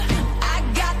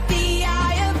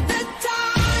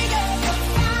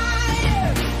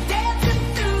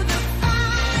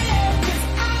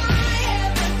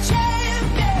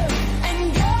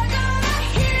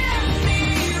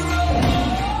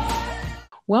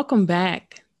Welcome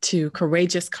back to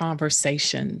Courageous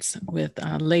Conversations with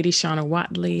Lady Shauna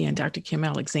Watley and Dr. Kim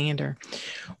Alexander.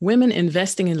 Women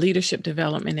Investing in Leadership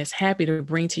Development is happy to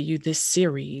bring to you this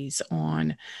series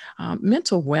on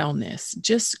mental wellness,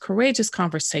 just courageous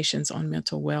conversations on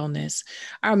mental wellness.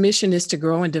 Our mission is to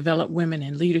grow and develop women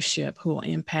in leadership who will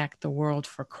impact the world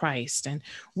for Christ. And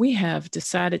we have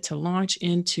decided to launch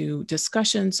into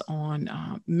discussions on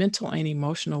mental and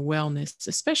emotional wellness,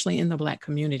 especially in the Black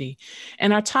community.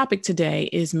 And our topic today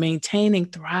is maintaining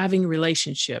thriving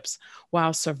relationships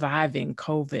while surviving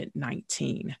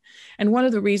COVID-19. And one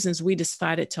of the reasons we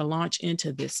decided to launch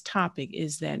into this topic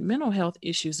is that mental health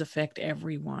issues affect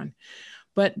everyone,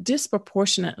 but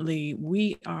disproportionately,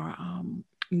 we are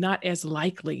not as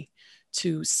likely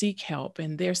to seek help.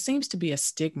 And there seems to be a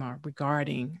stigma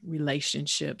regarding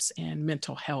relationships and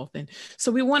mental health. And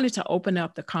so we wanted to open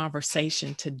up the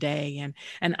conversation today.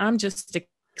 And I'm just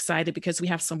excited because we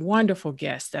have some wonderful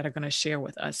guests that are going to share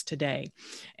with us today.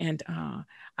 And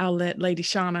I'll let Lady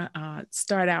Shauna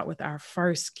start out with our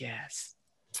first guest.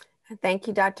 Thank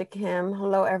you, Dr. Kim.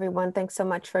 Hello, everyone. Thanks so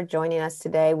much for joining us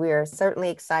today. We are certainly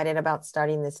excited about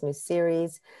starting this new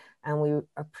series, and we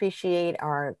appreciate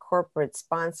our corporate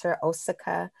sponsor,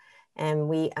 Osaka, and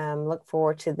we look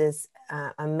forward to this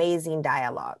amazing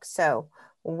dialogue. So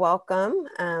welcome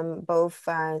both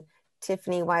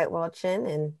Tiffany White-Welchin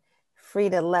and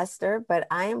Frida Lester, but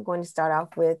I am going to start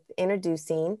off with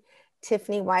introducing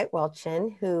Tiffany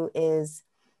White-Welchin, who is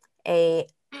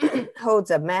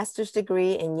holds a master's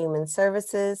degree in human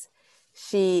services.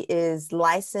 She is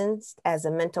licensed as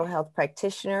a mental health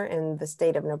practitioner in the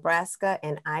state of Nebraska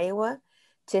and Iowa.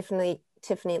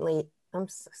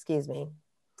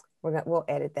 We'll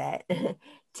edit that.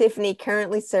 Tiffany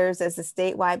currently serves as the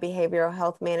statewide behavioral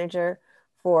health manager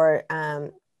for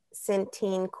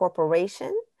Centene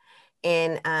Corporation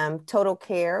and Total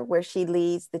Care, where she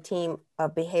leads the team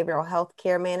of behavioral health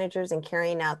care managers and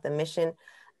carrying out the mission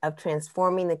of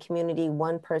transforming the community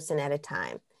one person at a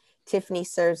time. Tiffany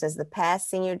serves as the past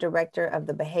senior director of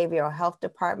the Behavioral Health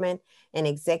Department and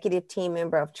executive team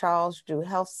member of Charles Drew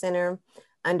Health Center.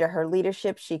 Under her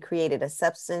leadership, she created a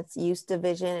substance use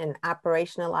division and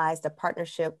operationalized a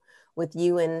partnership with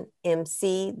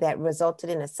UNMC that resulted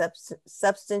in a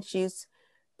substance use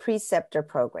preceptor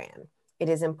program. It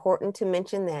is important to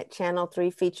mention that Channel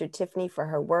 3 featured Tiffany for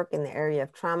her work in the area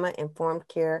of trauma-informed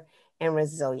care and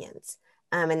resilience.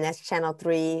 And that's Channel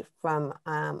 3 from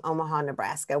Omaha,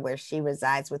 Nebraska, where she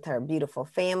resides with her beautiful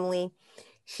family.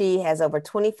 She has over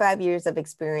 25 years of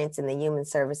experience in the human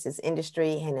services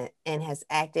industry and has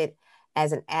acted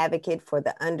as an advocate for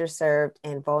the underserved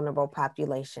and vulnerable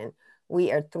population.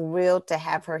 We are thrilled to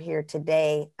have her here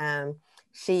today.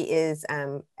 She is,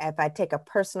 if I take a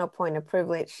personal point of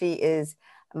privilege, she is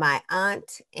my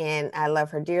aunt, and I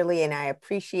love her dearly, and I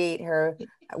appreciate her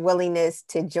willingness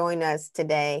to join us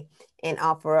today and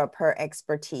offer up her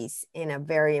expertise in a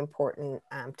very important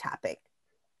topic.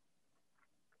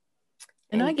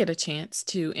 And I get a chance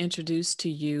to introduce to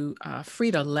you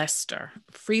Frida Lester.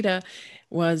 Frida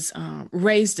was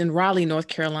raised in Raleigh, North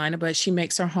Carolina, but she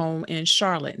makes her home in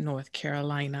Charlotte, North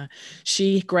Carolina.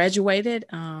 She graduated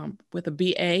with a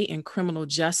BA in criminal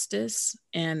justice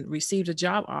and received a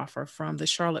job offer from the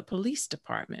Charlotte Police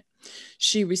Department.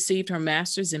 She received her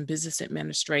master's in business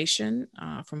administration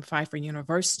from Pfeiffer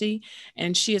University,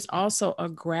 and she is also a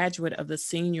graduate of the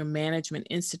Senior Management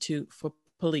Institute for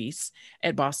Police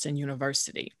at Boston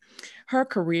University. Her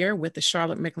career with the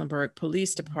Charlotte-Mecklenburg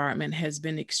Police Department has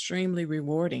been extremely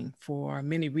rewarding for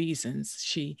many reasons.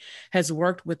 She has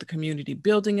worked with the Community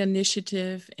Building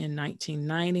Initiative in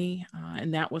 1990,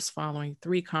 and that was following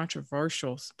 3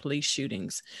 controversial police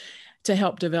shootings to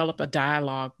help develop a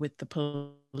dialogue with the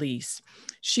police.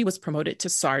 She was promoted to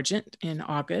sergeant in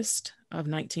August of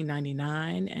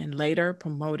 1999 and later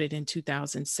promoted in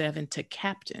 2007 to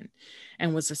captain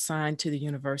and was assigned to the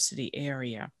university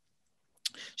area.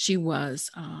 She was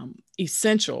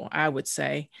essential, I would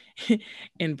say,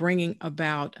 in bringing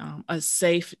about a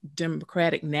safe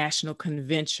Democratic National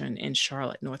Convention in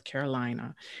Charlotte, North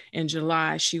Carolina. In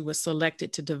July, she was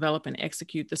selected to develop and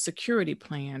execute the security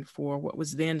plan for what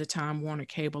was then the Time Warner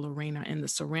Cable Arena and the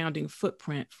surrounding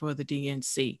footprint for the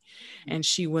DNC. And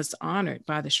she was honored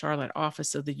by the Charlotte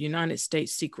office of the United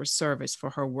States Secret Service for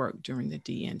her work during the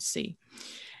DNC.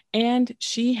 And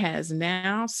she has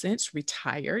now since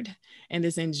retired and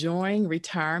is enjoying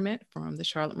retirement from the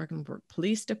Charlotte-Mecklenburg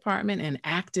Police Department and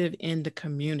active in the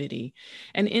community.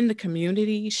 And in the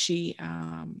community, she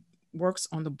works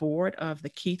on the board of the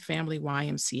Keith Family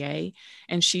YMCA,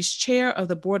 and she's chair of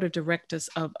the board of directors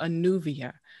of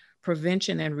Anuvia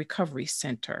Prevention and Recovery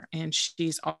Center. And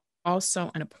she's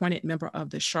also an appointed member of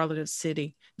the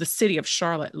City of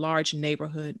Charlotte Large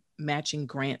Neighborhood Matching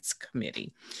Grants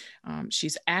Committee.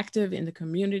 She's active in the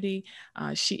community.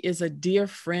 She is a dear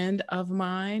friend of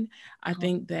mine. I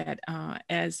think that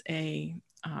as a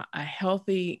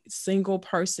healthy single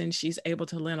person, she's able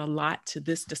to lend a lot to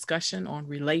this discussion on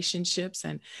relationships.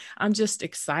 And I'm just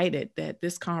excited that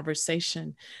this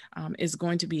conversation is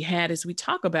going to be had as we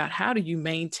talk about how do you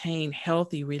maintain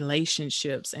healthy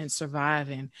relationships and survive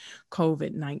in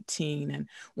COVID-19. And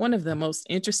one of the most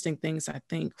interesting things I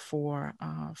think for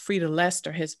Frida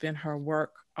Lester has been her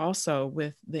work also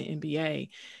with the NBA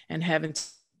and having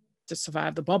to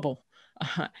survive the bubble,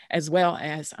 as well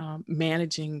as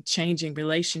managing changing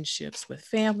relationships with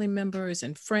family members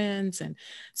and friends. And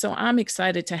so I'm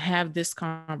excited to have this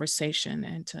conversation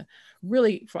and to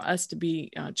really for us to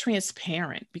be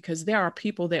transparent, because there are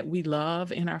people that we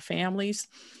love in our families,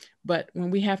 but when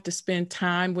we have to spend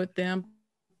time with them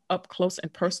up close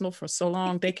and personal for so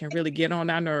long, they can really get on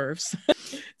our nerves.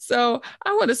 So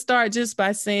I want to start just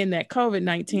by saying that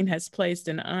COVID-19 has placed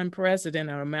an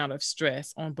unprecedented amount of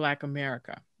stress on Black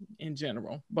America in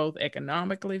general, both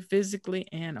economically, physically,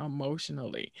 and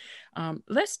emotionally.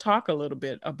 Let's talk a little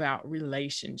bit about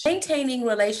relationships. Maintaining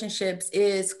relationships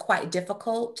is quite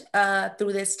difficult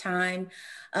through this time,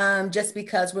 just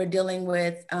because we're dealing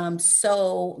with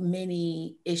so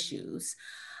many issues.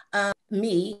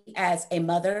 Me as a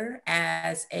mother,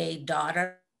 as a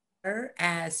daughter,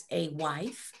 as a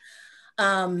wife,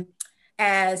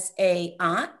 as a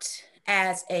aunt,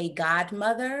 as a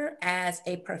godmother, as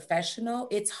a professional,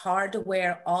 it's hard to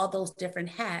wear all those different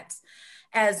hats,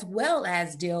 as well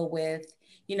as deal with,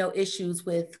 issues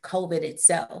with COVID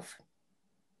itself.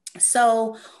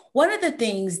 So one of the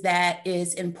things that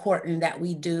is important that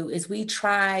we do is we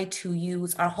try to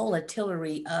use our whole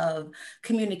artillery of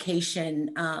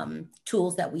communication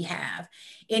tools that we have,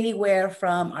 anywhere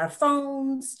from our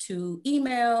phones to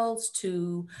emails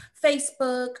to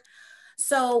Facebook.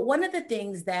 So one of the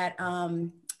things that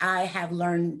I have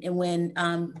learned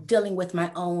when dealing with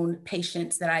my own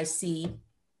patients that I see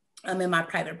in my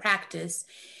private practice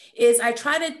is I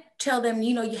try to tell them,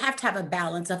 you have to have a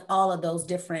balance of all of those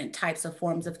different types of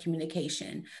forms of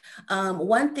communication.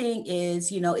 One thing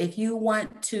is, if you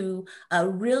want to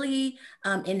really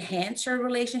enhance your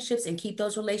relationships and keep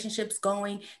those relationships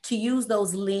going, to use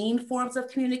those lean forms of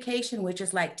communication, which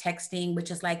is like texting,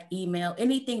 which is like email,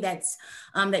 anything that's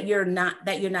that you're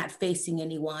not facing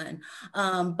anyone,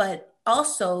 but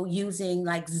also using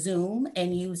like Zoom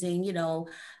and using,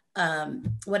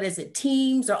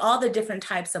 Teams, or all the different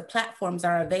types of platforms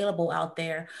are available out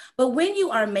there. But when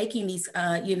you are making these,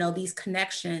 these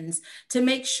connections, to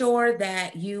make sure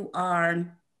that you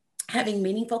are having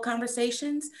meaningful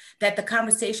conversations, that the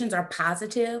conversations are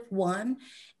positive, one,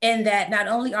 and that not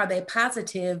only are they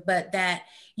positive, but that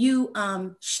you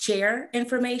share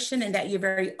information and that you're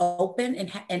very open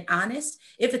and honest.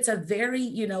 If it's a very,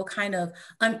 kind of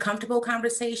uncomfortable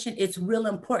conversation, it's real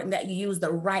important that you use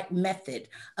the right method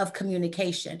of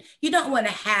communication. You don't want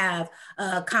to have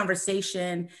a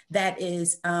conversation that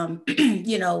is,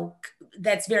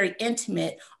 that's very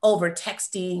intimate over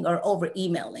texting or over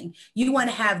emailing. You want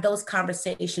to have those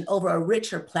conversations over a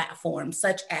richer platform,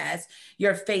 such as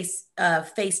your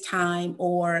FaceTime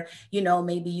or,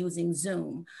 maybe using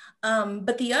Zoom.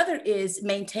 But the other is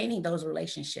maintaining those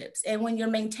relationships. And when you're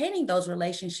maintaining those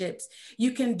relationships,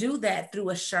 you can do that through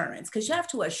assurance, because you have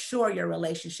to assure your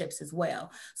relationships as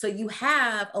well. So you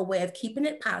have a way of keeping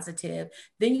it positive.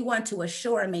 Then you want to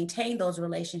assure and maintain those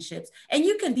relationships. And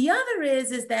the other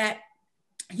is that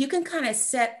you can kind of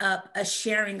set up a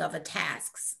sharing of a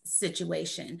tasks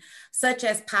situation, such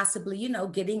as possibly,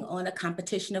 getting on a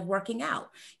competition of working out.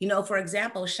 For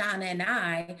example, Shauna and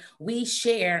I, we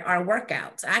share our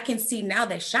workouts. I can see now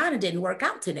that Shauna didn't work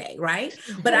out today, right?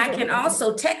 But I can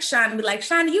also text Shauna and be like,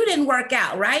 Shauna, you didn't work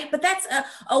out, right? But that's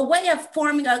a way of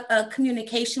forming a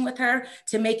communication with her,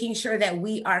 to making sure that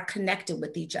we are connected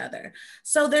with each other.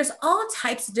 So there's all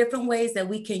types of different ways that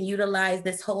we can utilize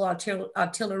this whole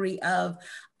artillery of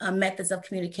methods of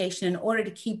communication in order to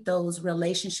keep those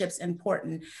relationships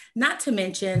important. Not to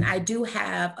mention, I do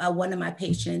have one of my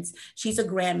patients, she's a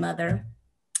grandmother.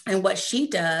 And what she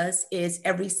does is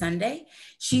every Sunday,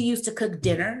 she used to cook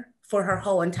dinner for her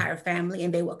whole entire family,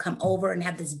 and they would come over and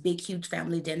have this big, huge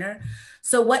family dinner.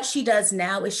 So what she does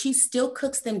now is she still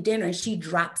cooks them dinner and she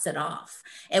drops it off.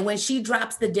 And when she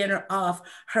drops the dinner off,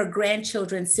 her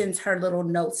grandchildren sends her little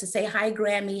notes to say, hi,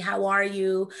 Grammy, how are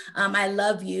you? I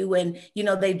love you. And,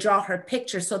 they draw her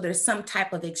picture. So there's some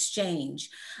type of exchange.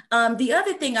 The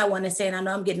other thing I want to say, and I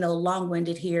know I'm getting a little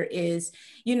long-winded here, is,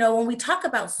 when we talk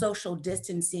about social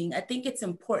distancing, I think it's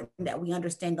important that we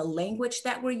understand the language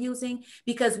that we're using,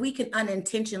 because we can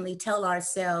unintentionally tell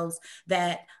ourselves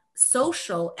that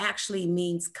social actually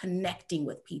means connecting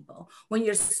with people. When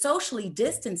you're socially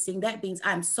distancing, that means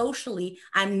I'm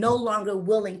no longer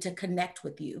willing to connect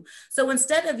with you. So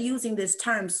instead of using this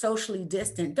term socially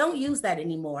distant, don't use that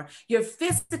anymore. You're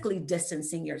physically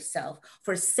distancing yourself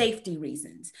for safety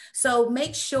reasons. So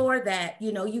make sure that,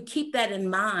 you keep that in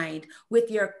mind with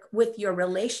your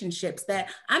relationships, that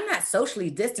I'm not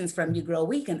socially distanced from you, girl.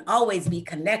 We can always be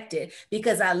connected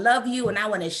because I love you and I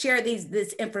want to share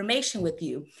this information with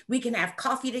you. We can have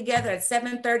coffee together at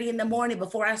 7:30 in the morning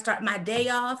before I start my day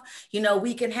off.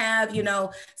 We can have,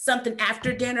 something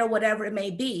after dinner, whatever it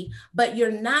may be, but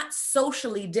you're not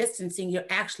socially distancing. You're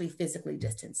actually physically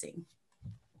distancing.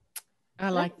 I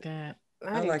like that.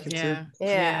 I like it too.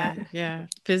 Yeah.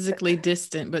 Physically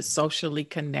distant, but socially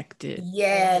connected.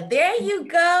 Yeah, there you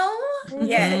go.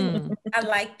 Yeah, I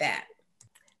like that.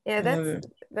 Yeah,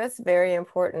 that's very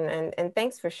important. And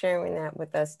thanks for sharing that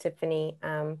with us, Tiffany.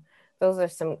 Those are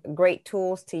some great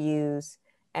tools to use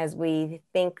as we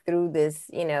think through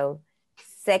this,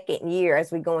 second year,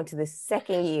 as we go into the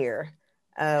second year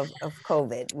of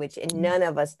COVID, which none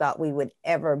of us thought we would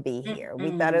ever be here.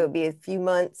 We thought it would be a few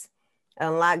months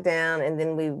on lockdown and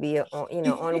then we'd be,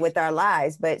 on with our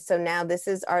lives. But so now this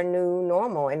is our new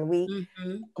normal, and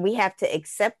we have to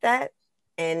accept that.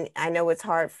 And I know it's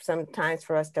hard sometimes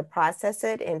for us to process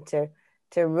it and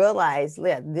to realize,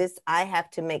 I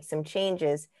have to make some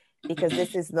changes, because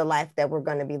this is the life that we're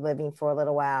going to be living for a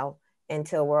little while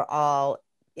until we're all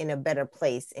in a better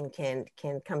place and can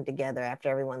come together after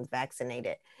everyone's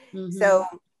vaccinated. So,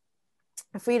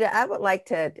 Frida, I would like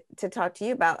to talk to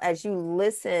you about, as you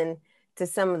listen to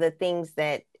some of the things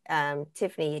that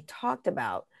Tiffany talked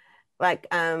about, like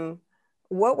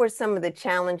what were some of the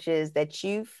challenges that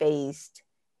you faced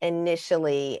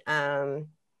initially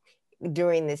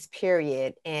during this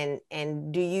period? And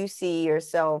do you see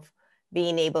yourself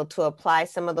being able to apply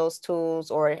some of those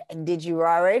tools, or did you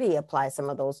already apply some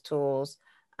of those tools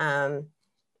during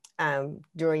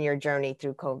your journey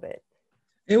through COVID?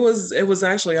 It was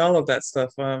actually all of that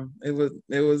stuff.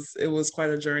 It was quite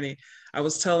a journey. I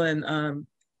was telling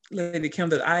Lady Kim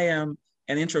that I am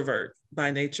an introvert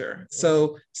by nature,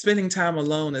 so spending time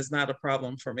alone is not a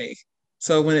problem for me.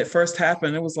 So when it first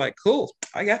happened, it was like, cool,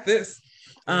 I got this.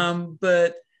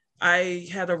 But I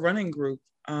had a running group,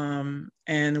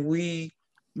 and we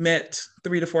met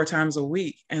 3 to 4 times a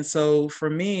week. And so for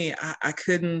me, I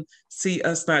couldn't see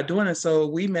us not doing it. So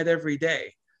we met every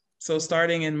day. So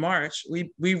starting in March,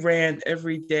 we ran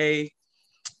every day,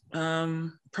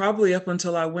 probably up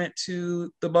until I went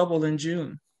to the bubble in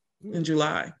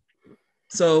July.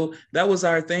 So that was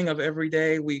our thing of every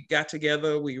day. We got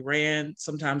together, we ran,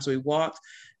 sometimes we walked.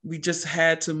 We just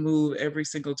had to move every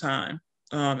single time,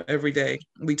 every day.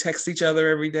 We text each other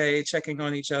every day, checking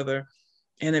on each other.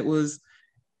 And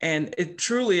it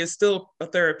truly is still a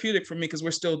therapeutic for me, because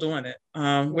we're still doing it.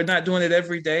 We're not doing it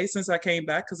every day since I came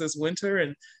back, because it's winter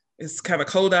and it's kind of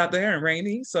cold out there and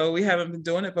rainy. So we haven't been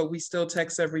doing it, but we still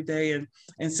text every day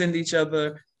and send each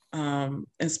other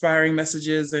inspiring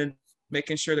messages and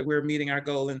making sure that we're meeting our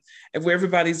goal. And if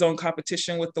everybody's on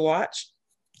competition with the watch,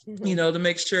 to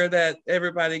make sure that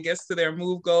everybody gets to their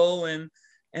move goal and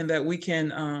that we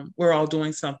can, we're all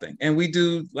doing something. And we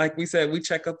do, like we said, we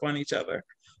check up on each other.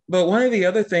 But one of the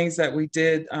other things that we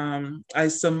did,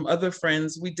 some other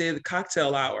friends, we did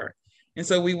cocktail hour. And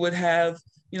so we would have,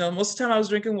 most of the time I was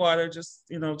drinking water, just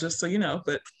so you know,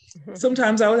 but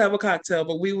sometimes I would have a cocktail,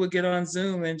 but we would get on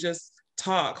Zoom and just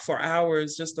talk for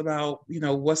hours just about,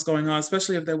 what's going on,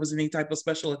 especially if there was any type of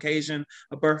special occasion,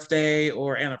 a birthday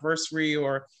or anniversary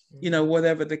or,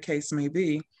 whatever the case may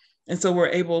be. And so we're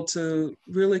able to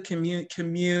really commune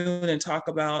and talk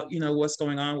about, what's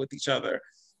going on with each other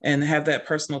and have that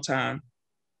personal time.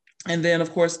 And then,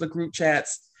 of course, the group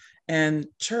chats and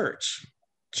church.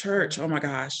 Oh my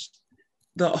gosh.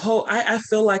 I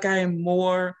feel like I am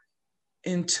more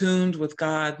in tune with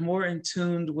God, more in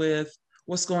tune with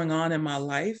what's going on in my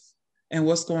life and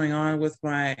what's going on with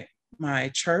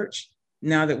my church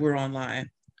now that we're online.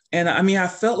 And I mean, I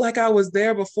felt like I was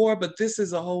there before, but this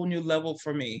is a whole new level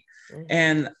for me.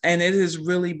 And it has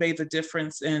really made the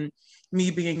difference in me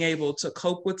being able to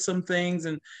cope with some things.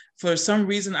 And for some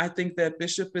reason, I think that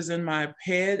Bishop is in my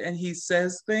head and he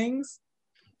says things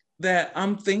that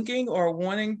I'm thinking or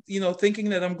wanting, thinking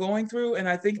that I'm going through. And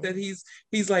I think that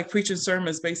he's like preaching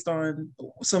sermons based on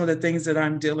some of the things that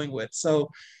I'm dealing with. So,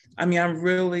 I mean,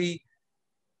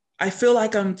 I feel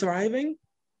like I'm thriving,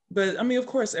 but I mean, of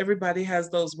course, everybody has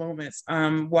those moments.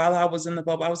 While I was in the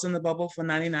bubble for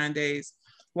 99 days.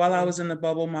 While I was in the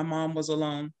bubble, my mom was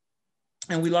alone.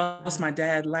 And we lost my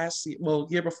dad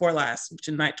year before last, which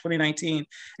in 2019.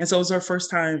 And so it was her first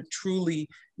time truly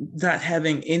not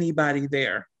having anybody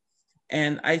there.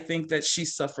 And I think that she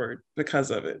suffered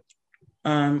because of it,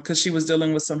 because she was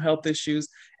dealing with some health issues.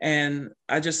 And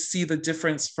I just see the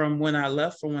difference from when I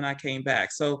left from when I came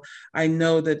back. So I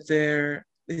know that there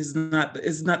is not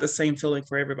the same feeling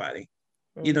for everybody.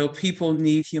 People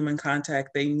need human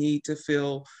contact. They need to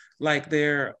feel like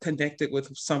they're connected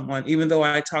with someone. Even though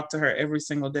I talked to her every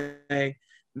single day,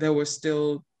 there were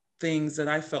still things that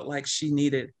I felt like she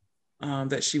needed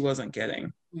that she wasn't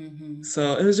getting. Mm-hmm.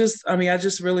 So it was just, I mean, I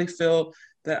just really feel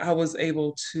that I was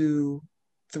able to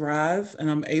thrive, and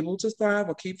I'm able to thrive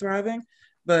or keep thriving.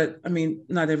 But I mean,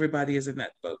 not everybody is in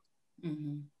that boat.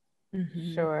 Mm-hmm.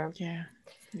 Mm-hmm. Sure. Yeah.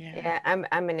 Yeah,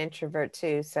 I'm an introvert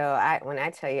too. So when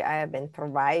I tell you I have been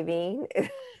thriving,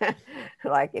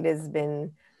 like it has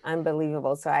been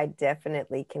unbelievable. So I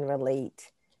definitely can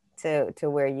relate to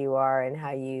where you are and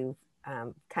how you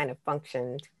kind of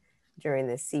functioned during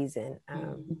this season.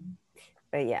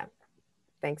 But yeah,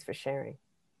 thanks for sharing.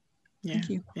 Yeah. Thank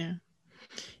you. Yeah.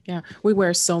 Yeah, we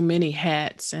wear so many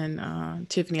hats. And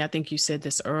Tiffany, I think you said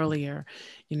this earlier,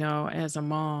 as a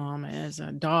mom, as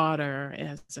a daughter,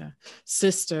 as a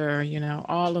sister,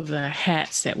 all of the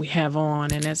hats that we have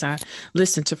on. And as I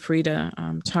listened to Frida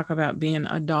talk about being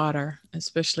a daughter,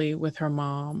 especially with her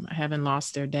mom, having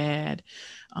lost their dad,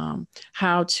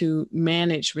 how to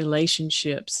manage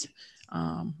relationships,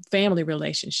 family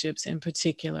relationships in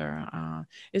particular,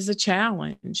 is a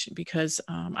challenge, because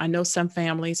I know some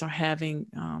families are having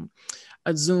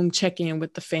a Zoom check-in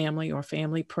with the family or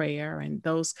family prayer and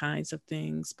those kinds of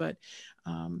things, but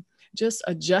just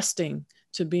adjusting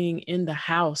to being in the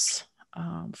house.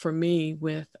 For me,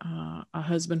 with a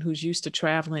husband who's used to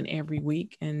traveling every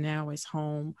week and now is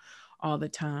home all the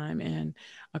time, and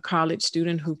a college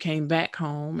student who came back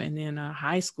home, and then a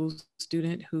high school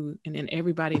student and then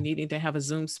everybody needing to have a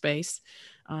Zoom space.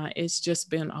 It's just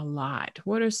been a lot.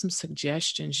 What are some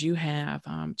suggestions you have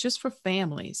just for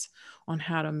families on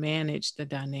how to manage the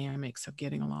dynamics of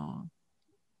getting along?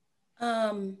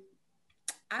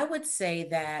 I would say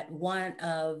that one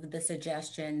of the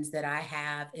suggestions that I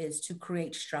have is to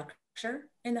create structure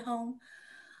in the home.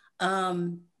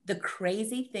 The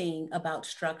crazy thing about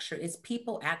structure is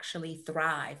people actually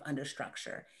thrive under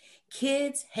structure.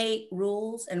 Kids hate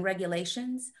rules and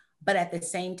regulations, but at the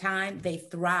same time, they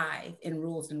thrive in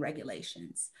rules and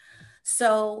regulations.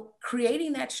 So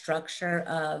creating that structure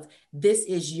of this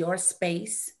is your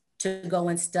space to go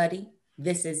and study,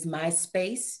 this is my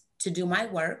space to do my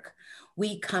work.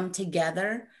 We come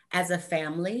together as a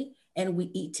family and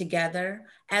we eat together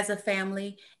as a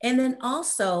family. And then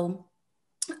also,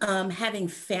 having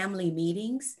family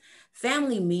meetings.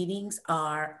 Family meetings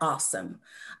are awesome.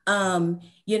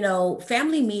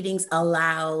 Family meetings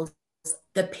allows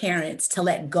the parents to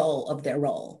let go of their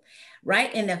role,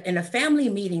 right? In a family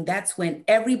meeting, that's when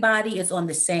everybody is on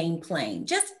the same plane,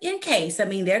 just in case. I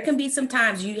mean, there can be some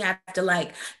times you have to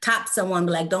like top someone,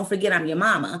 like, don't forget I'm your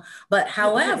mama. But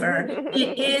however,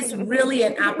 it is really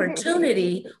an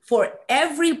opportunity for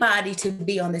everybody to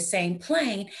be on the same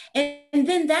plane. And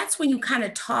then that's when you kind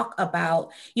of talk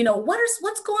about,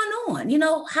 what's going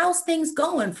on? How's things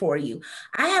going for you?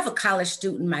 I have a college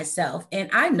student myself, and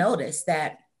I noticed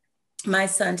that my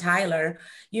son, Tyler,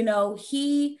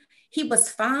 he was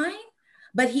fine,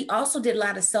 but he also did a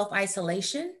lot of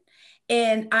self-isolation.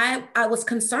 And I was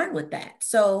concerned with that.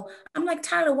 So I'm like,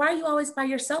 Tyler, why are you always by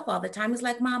yourself all the time? He's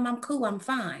like, Mom, I'm cool, I'm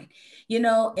fine.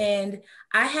 And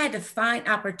I had to find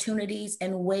opportunities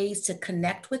and ways to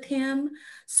connect with him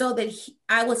so that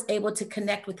I was able to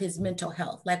connect with his mental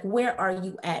health. Like, where are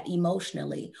you at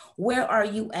emotionally? Where are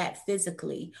you at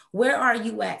physically? Where are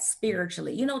you at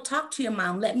spiritually? Talk to your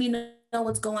mom, let me know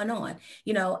what's going on,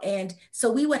 and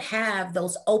so we would have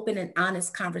those open and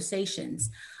honest conversations.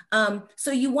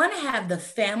 So you want to have the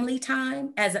family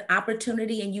time as an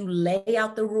opportunity, and you lay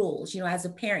out the rules. As a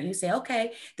parent, you say,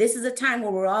 okay, this is a time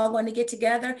where we're all going to get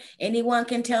together. Anyone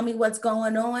can tell me what's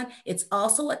going on. It's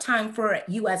also a time for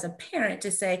you as a parent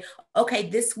to say, okay,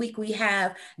 this week we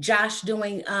have Josh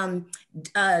doing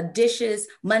dishes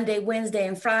Monday, Wednesday,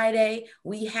 and Friday.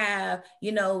 We have,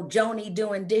 Joni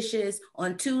doing dishes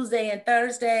on Tuesday and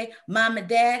Thursday. Mom and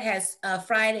Dad has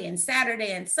Friday and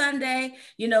Saturday and Sunday,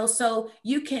 so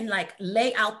you can can like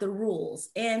lay out the rules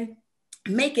and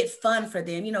make it fun for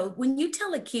them. You know, when you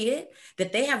tell a kid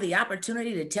that they have the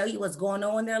opportunity to tell you what's going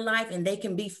on in their life and they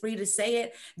can be free to say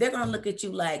it, they're going to look at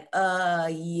you like,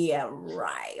 yeah,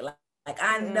 right. Like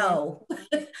I know,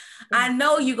 I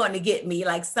know you're going to get me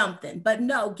like something, but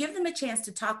no, give them a chance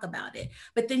to talk about it.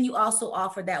 But then you also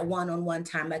offer that one-on-one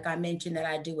time, like I mentioned that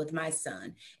I do with my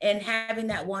son, and having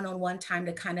that one-on-one time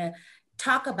to kind of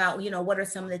talk about, you know, what are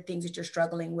some of the things that you're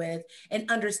struggling with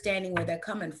and understanding where they're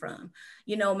coming from.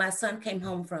 You know, my son came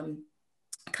home from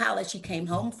college. He came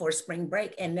home for spring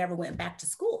break and never went back to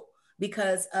school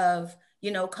because of, you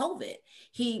know, COVID.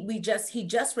 He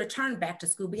just returned back to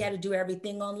school. We had to do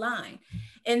everything online.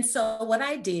 And so what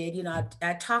I did, you know,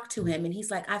 I talked to him and he's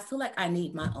like, I feel like I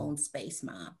need my own space,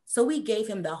 Mom. So we gave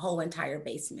him the whole entire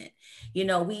basement. You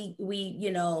know, we, you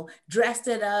know, dressed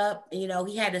it up. You know,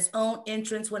 he had his own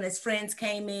entrance when his friends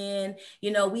came in.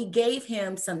 You know, we gave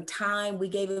him some time. We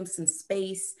gave him some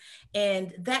space.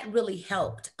 And that really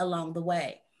helped along the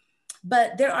way.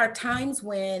 But there are times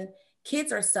when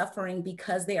kids are suffering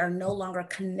because they are no longer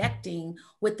connecting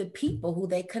with the people who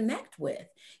they connect with.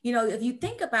 You know, if you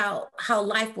think about how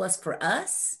life was for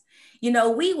us, you know,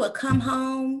 we would come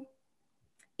home,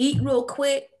 eat real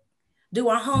quick, do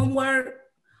our homework,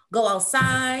 go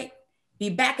outside,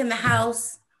 be back in the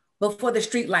house before the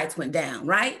street lights went down,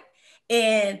 right?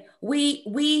 And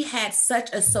we had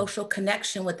such a social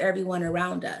connection with everyone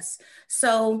around us.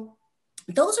 So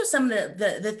those are some of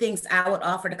the things I would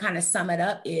offer to kind of sum it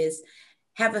up is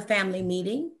have a family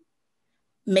meeting,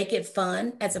 make it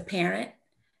fun as a parent,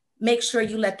 make sure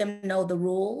you let them know the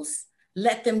rules,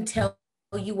 let them tell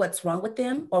you what's wrong with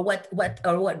them or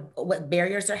what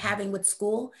barriers they're having with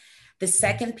school. The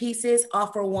second piece is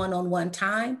offer one-on-one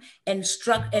time and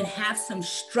have some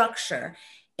structure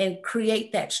and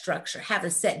create that structure, have a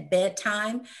set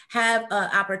bedtime, have an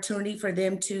opportunity for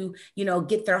them to, you know,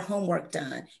 get their homework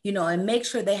done, you know, and make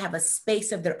sure they have a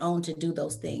space of their own to do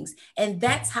those things. And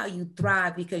that's how you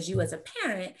thrive, because you as a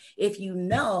parent, if you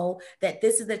know that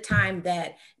this is the time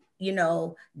that, you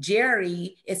know,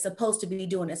 Jerry is supposed to be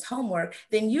doing his homework,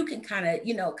 then you can kind of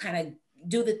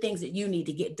do the things that you need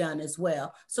to get done as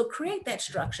well. So create that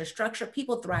structure.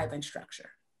 People thrive in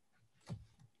structure.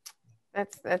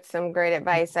 That's some great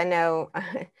advice. I know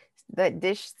the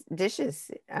dishes.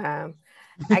 I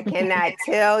cannot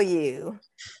tell you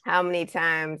how many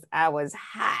times I was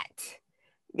hot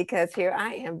because here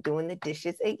I am doing the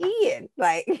dishes again.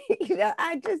 Like, you know,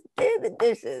 I just did the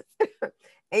dishes.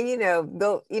 And, you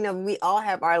know, we all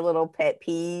have our little pet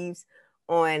peeves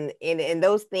and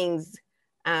those things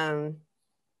come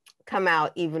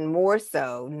out even more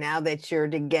so now that you're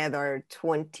together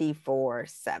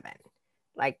 24/7.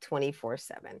 Like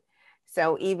 24/7.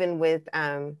 So even with,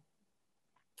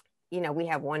 you know, we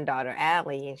have one daughter,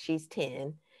 Allie, and she's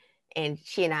 10, and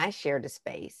she and I shared a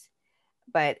space.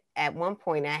 But at one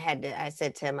point I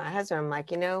said to my husband, I'm like,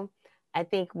 you know, I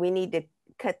think we need to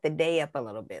cut the day up a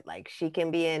little bit. Like she can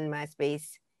be in my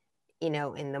space, you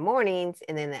know, in the mornings,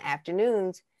 and then the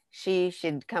afternoons, she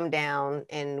should come down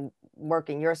and work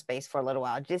in your space for a little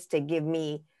while, just to give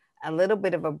me a little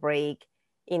bit of a break.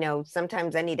 You know,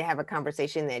 sometimes I need to have a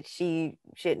conversation that she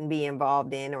shouldn't be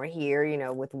involved in or hear, you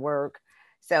know, with work.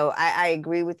 So I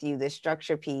agree with you. The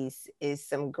structure piece is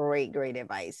some great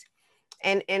advice.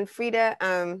 And Frida,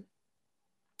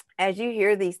 as you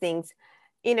hear these things,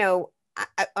 you know,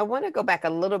 I want to go back a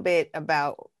little bit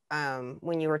about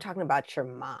when you were talking about your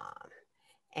mom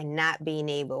and not being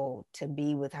able to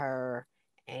be with her,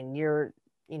 and you're,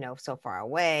 you know, so far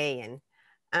away.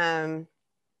 And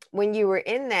when you were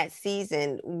in that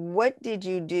season, what did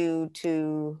you do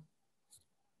to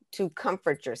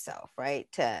comfort yourself, right?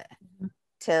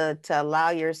 To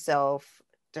allow yourself,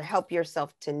 to help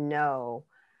yourself to know,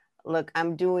 look,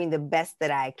 I'm doing the best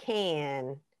that I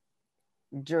can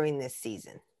during this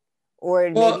season. Or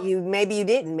maybe you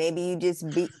didn't. Maybe you just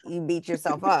beat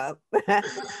yourself up.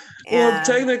 Well,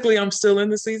 technically, I'm still in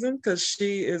the season because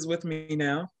she is with me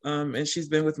now, and she's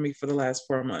been with me for the last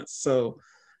 4 months. So,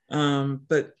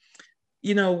 but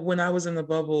you know, when I was in the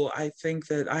bubble, I think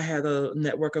that I had a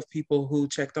network of people who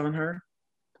checked on her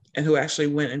and who actually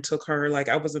went and took her. Like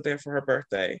I wasn't there for her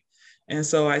birthday. And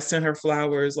so I sent her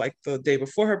flowers like the day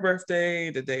before her birthday,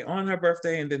 the day on her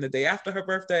birthday, and then the day after her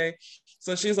birthday.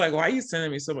 So she's like, why are you sending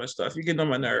me so much stuff? You're getting on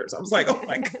my nerves. I was like, oh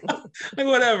my God, like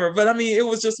whatever. But I mean, it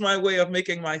was just my way of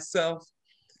making myself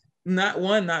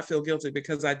not feel guilty,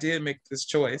 because I did make this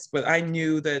choice, but I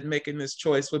knew that making this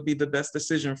choice would be the best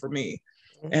decision for me.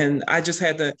 And I just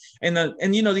had to,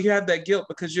 and you know, you have that guilt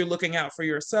because you're looking out for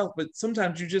yourself, but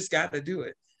sometimes you just got to do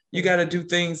it. You got to do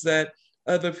things that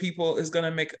other people is going to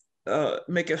make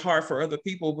make it hard for other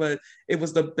people, but it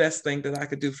was the best thing that I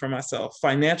could do for myself,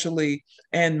 financially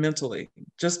and mentally,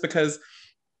 just because,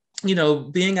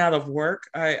 being out of work,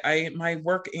 my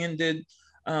work ended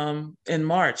in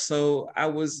March. So I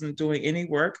wasn't doing any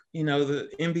work. The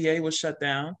NBA was shut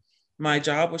down. My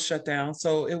job was shut down.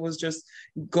 So it was just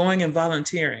going and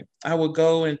volunteering. I would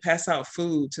go and pass out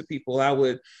food to people. I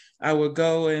would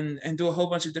go and do a whole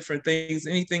bunch of different things,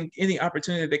 any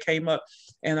opportunity that came up,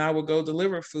 and I would go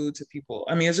deliver food to people.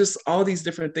 I mean, it's just all these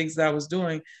different things that I was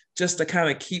doing just to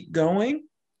kind of keep going.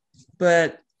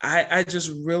 But I just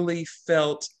really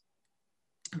felt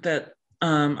that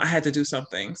I had to do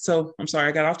something. So I'm sorry,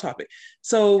 I got off topic.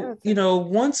 So,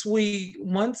 once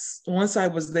I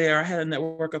was there, I had a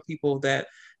network of people that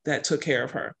took care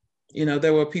of her.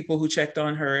 There were people who checked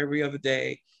on her every other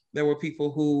day. There were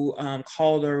people who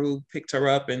called her, who picked her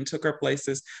up and took her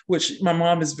places, which my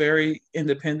mom is very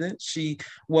independent. She's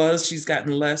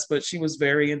gotten less, but she was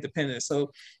very independent.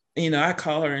 So, I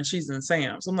call her and she's in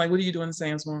Sam's. I'm like, what are you doing in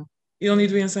Sam's, Mom? You don't need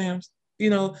to be in Sam's.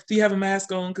 Do you have a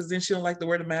mask on? Because then she don't like to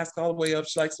wear the mask all the way up.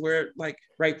 She likes to wear it like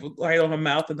right on her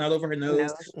mouth and not over her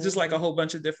nose. Just like a whole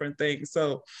bunch of different things.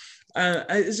 So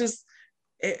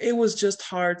it was just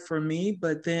hard for me.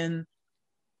 But then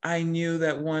I knew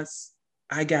that once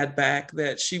I got back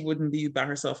that she wouldn't be by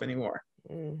herself anymore.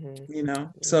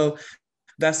 So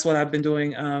that's what I've been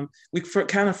doing. We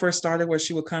kind of first started where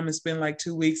she would come and spend like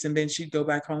 2 weeks and then she'd go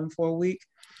back home for a week.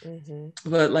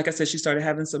 But like I said, she started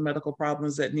having some medical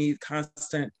problems that need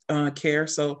constant care.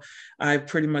 So I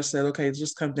pretty much said, okay,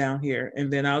 just come down here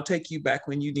and then I'll take you back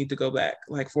when you need to go back,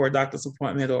 like for a doctor's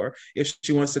appointment or if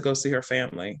she wants to go see her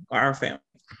family or our family.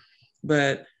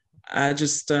 But I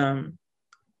just,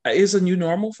 it's a new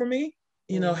normal for me,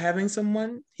 having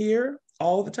someone here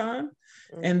all the time.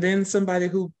 And then somebody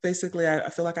who basically I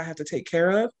feel like I have to take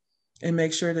care of and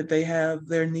make sure that they have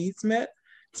their needs met.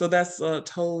 So that's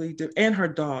totally different. And her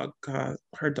dog,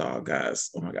 guys.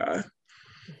 Oh my God.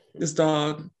 This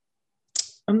dog.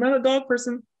 I'm not a dog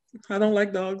person. I don't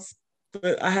like dogs,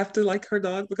 but I have to like her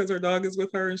dog because her dog is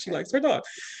with her and she likes her dog.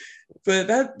 But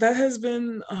that has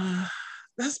been,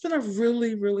 that's been a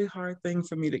really, really hard thing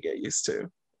for me to get used to,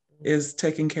 is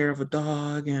taking care of a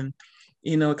dog. And,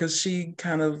 because she's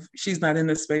not in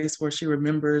the space where she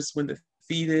remembers when to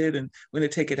feed it and when to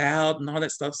take it out and all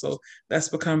that stuff. So that's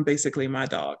become basically my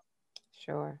dog.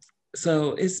 Sure.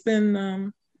 So it's been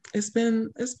an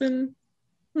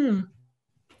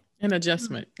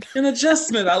adjustment. An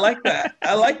adjustment. I like that.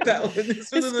 I like that one. It's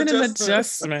been an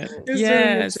adjustment.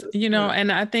 Yes.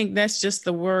 And I think that's just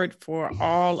the word for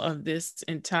all of this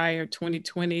entire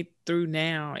 2020 through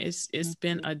now. It's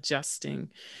been adjusting.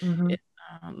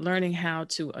 Learning how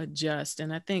to adjust.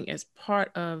 And I think as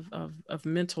part of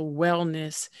mental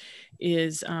wellness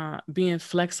is being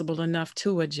flexible enough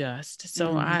to adjust.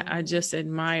 So I just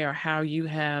admire how you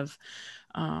have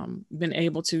been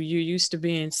able to, you used to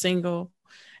being single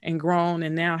and grown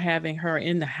and now having her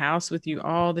in the house with you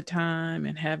all the time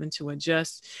and having to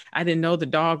adjust. I didn't know the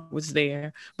dog was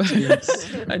there, but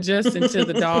adjusting to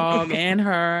the dog and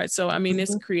her. So, I mean,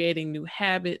 it's creating new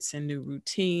habits and new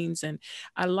routines. And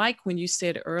I like when you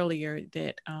said earlier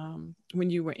that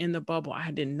when you were in the bubble, I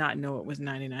did not know it was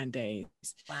 99 days.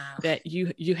 Wow. That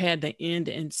you had the end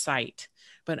in sight.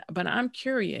 But I'm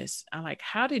curious,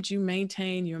 how did you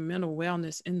maintain your mental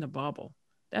wellness in the bubble?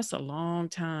 That's a long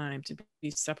time to be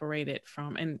separated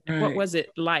from. And what was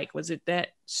it like? Was it that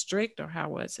strict or how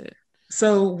was it?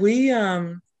 So we,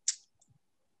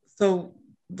 so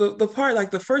the part,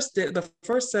 like the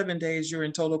first 7 days you're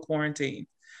in total quarantine.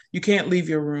 You can't leave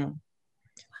your room.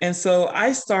 And so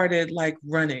I started like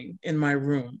running in my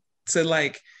room to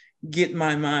like get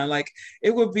my mind, like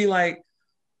it would be like,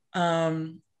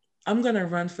 I'm going to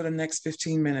run for the next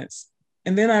 15 minutes.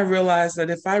 And then I realized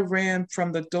that if I ran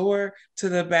from the door to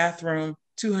the bathroom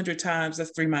 200 times,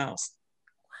 that's 3 miles.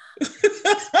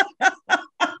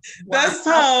 That's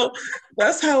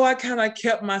how I kind of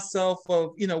kept myself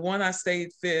of, one, I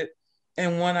stayed fit,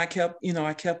 and one, I kept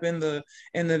in the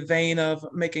vein of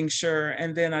making sure.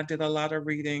 And then I did a lot of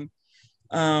reading.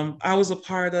 I was a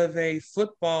part of a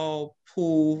football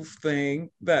pool thing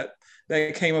that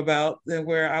came about,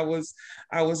 where I was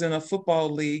in a football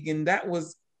league, and that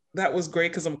was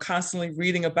great because I'm constantly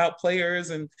reading about players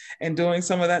and doing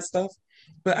some of that stuff.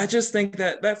 But I just think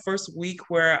that first week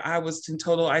where I was in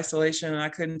total isolation and I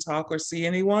couldn't talk or see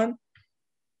anyone,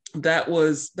 that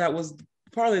was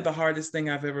probably the hardest thing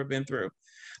I've ever been through.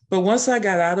 But once I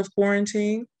got out of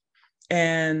quarantine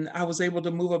and I was able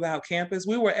to move about campus,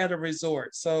 we were at a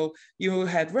resort. So you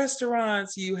had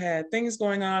restaurants, you had things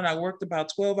going on. I worked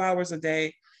about 12 hours a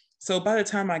day. So by the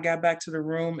time I got back to the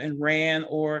room and ran,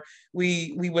 or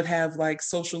we would have like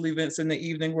social events in the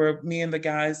evening where me and the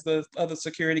guys, the other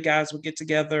security guys, would get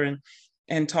together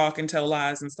and talk and tell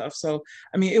lies and stuff. So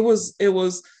I mean, it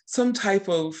was some type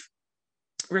of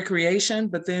recreation,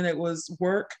 but then it was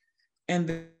work, and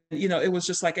then, it was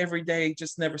just like every day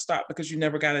just never stopped because you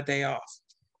never got a day off.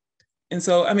 And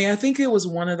so I mean, I think it was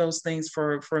one of those things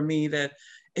for me that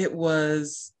it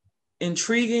was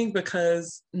intriguing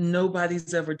because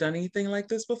nobody's ever done anything like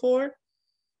this before.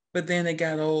 But then it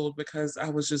got old because I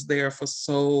was just there for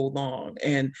so long,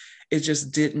 and it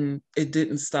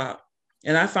didn't stop.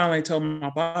 And I finally told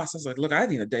my boss, I was like, look, I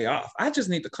need a day off. I just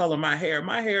need to color my hair.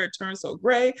 My hair turned so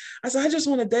gray. I said, I just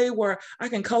want a day where I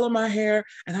can color my hair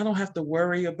and I don't have to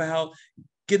worry about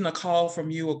getting a call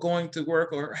from you or going to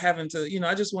work or having to,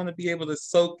 I just want to be able to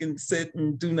soak and sit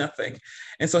and do nothing.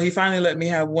 And so he finally let me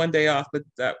have one day off, but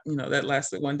that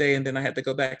lasted one day, and then I had to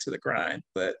go back to the grind.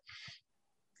 But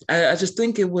I just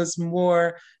think it was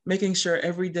more making sure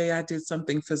every day I did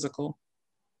something physical,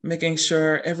 making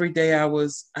sure every day I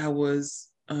was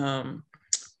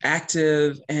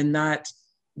active and not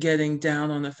getting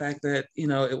down on the fact that it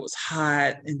was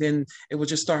hot and then it would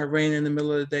just start raining in the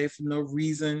middle of the day for no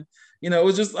reason. It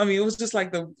was just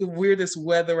like the weirdest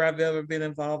weather I've ever been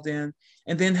involved in,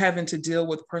 and then having to deal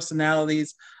with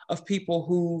personalities of people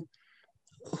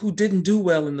who didn't do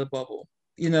well in the bubble.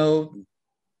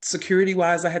 Security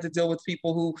wise, I had to deal with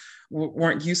people who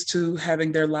weren't used to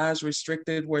having their lives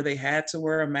restricted, where they had to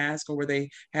wear a mask or where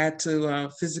they had to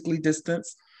physically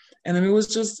distance. And I mean, it was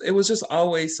just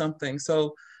always something.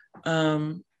 So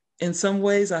in some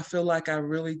ways, I feel like I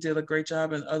really did a great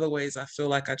job. In other ways, I feel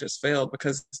like I just failed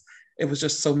because it was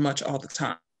just so much all the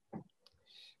time.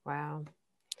 Wow.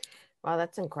 Wow,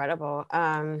 that's incredible.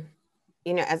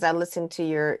 As I listened to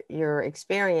your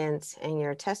experience and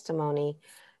your testimony,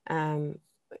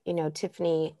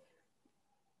 Tiffany,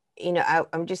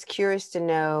 I'm just curious to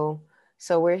know,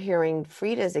 so we're hearing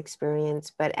Frida's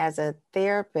experience, but as a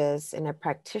therapist and a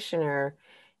practitioner,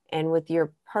 and with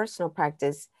your personal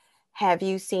practice, have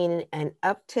you seen an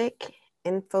uptick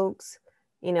in folks,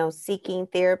 seeking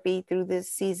therapy through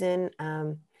this season?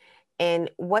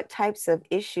 And what types of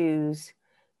issues,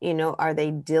 are they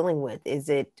dealing with? Is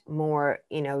it more,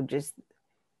 just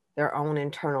their own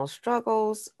internal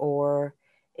struggles, or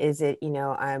is it,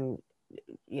 I'm,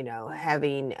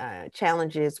 having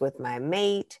challenges with my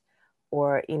mate,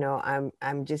 or,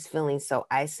 I'm just feeling so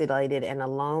isolated and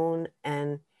alone.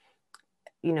 And,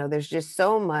 there's just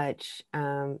so much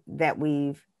that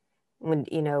we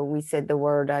said the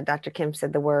word, Dr. Kim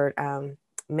said the word,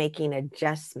 making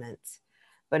adjustments.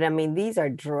 But I mean, these are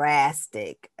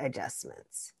drastic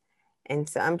adjustments. And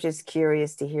so I'm just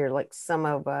curious to hear like some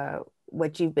of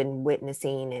what you've been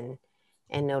witnessing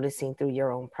and noticing through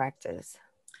your own practice.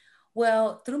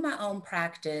 Well, through my own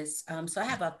practice, so I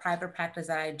have a private practice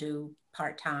that I do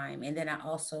part-time, and then I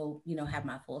also, have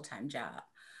my full-time job.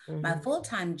 Mm-hmm. My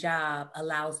full-time job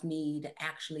allows me to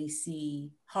actually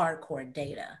see hardcore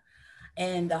data.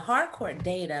 And the hardcore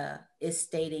data is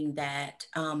stating that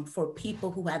for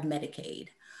people who have Medicaid,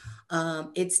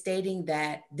 it's stating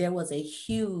that there was a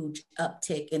huge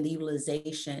uptick in the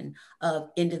utilization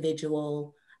of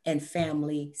individual and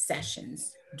family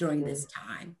sessions during this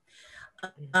time.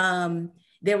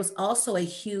 There was also a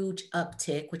huge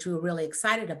uptick, which we were really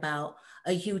excited about,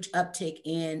 a huge uptick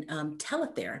in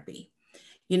teletherapy.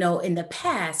 In the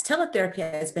past, teletherapy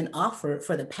has been offered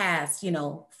for the past,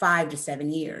 5 to 7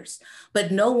 years, but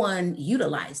no one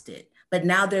utilized it. But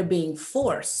now they're being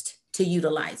forced to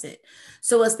utilize it.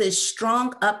 So it's this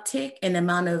strong uptick in the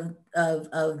amount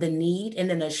of the need, and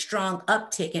then a strong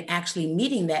uptick in actually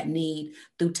meeting that need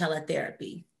through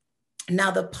teletherapy.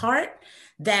 Now, the part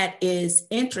that is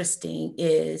interesting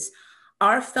is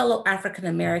our fellow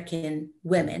African-American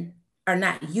women are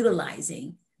not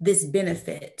utilizing this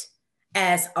benefit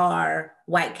as our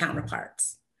white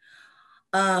counterparts.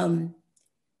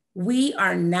 We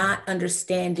are not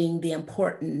understanding the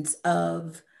importance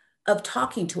of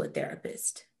talking to a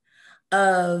therapist,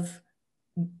 of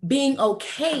being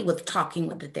okay with talking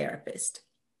with the therapist.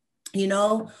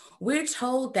 We're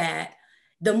told that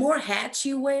the more hats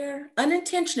you wear,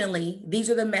 unintentionally, these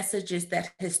are the messages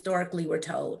that historically we're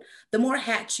told. The more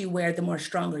hats you wear, the more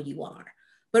stronger you are.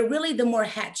 But really, the more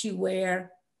hats you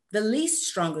wear, the least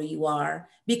stronger you are,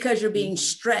 because you're being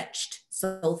stretched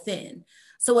so thin.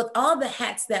 So with all the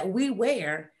hats that we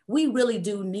wear, we really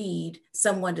do need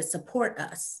someone to support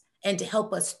us and to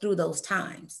help us through those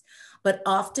times. But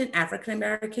often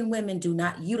African-American women do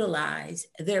not utilize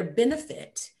their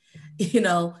benefit,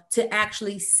 to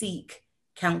actually seek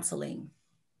counseling.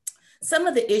 Some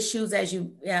of the issues, as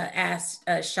you asked,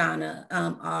 Shauna,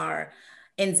 are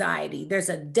anxiety. There's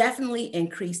a definitely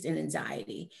increased in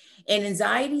anxiety. And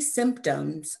anxiety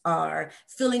symptoms are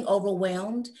feeling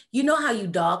overwhelmed. You know how you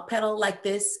dog pedal like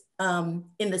this in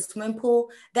the swimming pool?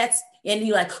 And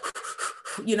you like,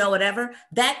 whatever.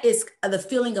 That is the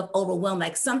feeling of overwhelm,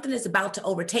 like something is about to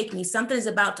overtake me. Something is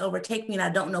about to overtake me and I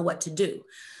don't know what to do.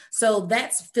 So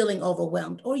that's feeling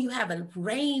overwhelmed. Or you have a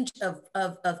range of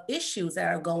issues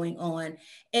that are going on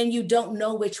and you don't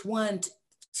know which one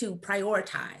to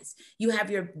prioritize. You have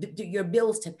your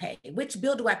bills to pay. Which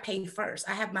bill do I pay first?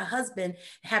 I have my husband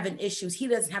having issues. He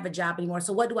doesn't have a job anymore.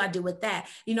 So what do I do with that?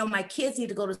 My kids need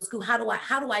to go to school. How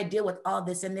do I deal with all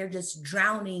this? And they're just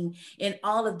drowning in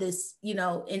all of this,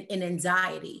 in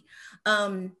anxiety.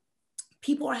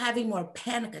 People are having more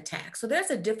panic attacks. So there's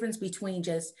a difference between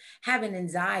just having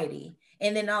anxiety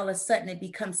and then all of a sudden it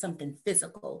becomes something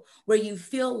physical where you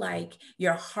feel like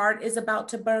your heart is about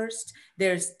to burst.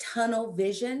 There's tunnel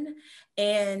vision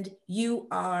and you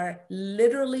are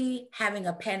literally having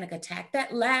a panic attack that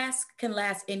can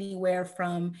last anywhere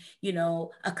from,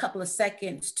 a couple of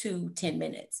seconds to 10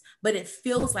 minutes, but it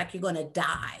feels like you're going to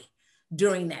die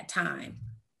during that time.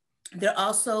 They're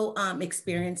also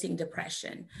experiencing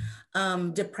depression.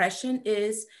 Depression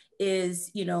is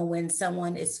when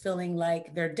someone is feeling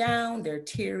like they're down, they're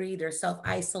teary, they're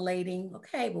self-isolating.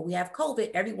 Okay, but we have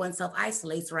COVID, everyone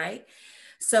self-isolates, right?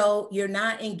 So you're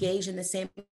not engaged in the same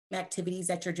activities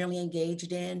that you're generally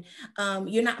engaged in.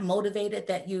 You're not motivated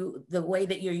the way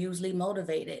that you're usually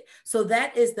motivated. So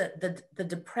that is the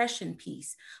depression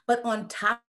piece. But on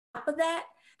top of that,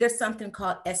 there's something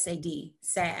called SAD.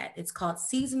 It's called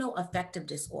seasonal affective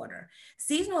disorder.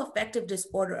 Seasonal affective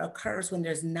disorder occurs when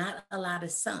there's not a lot of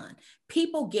sun.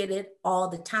 People get it all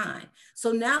the time.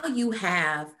 So now you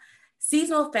have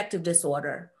seasonal affective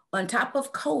disorder on top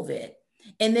of COVID,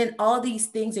 and then all these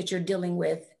things that you're dealing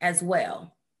with as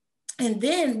well. And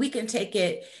then we can take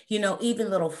it, even a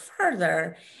little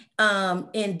further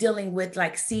in dealing with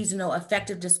like seasonal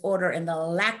affective disorder and the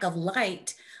lack of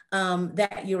light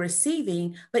that you're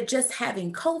receiving, but just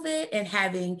having COVID and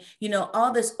having,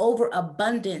 all this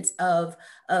overabundance of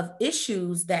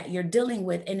issues that you're dealing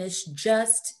with. And it's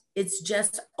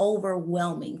just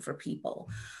overwhelming for people.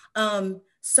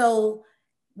 So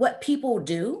what people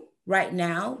do right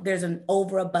now, there's an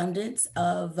overabundance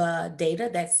of data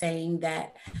that's saying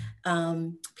that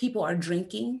people are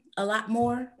drinking a lot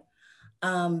more.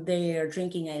 They are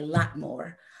drinking a lot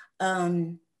more.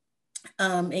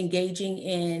 Engaging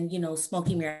in,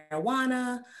 smoking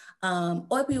marijuana,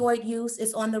 opioid use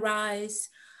is on the rise,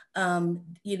 and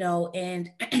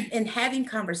and having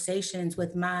conversations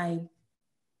with my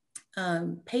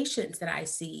patients that I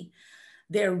see,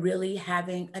 they're really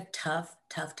having a tough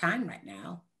time right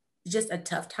now. Just a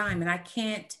tough time. And I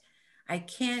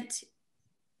can't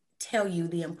tell you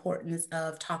the importance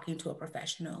of talking to a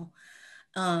professional.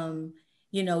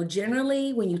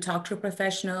 Generally when you talk to a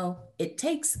professional, it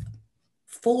takes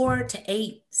 4 to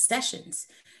 8 sessions.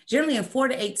 Generally in 4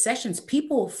 to 8 sessions,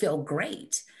 people feel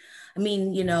great. I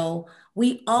mean,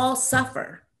 we all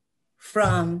suffer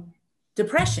from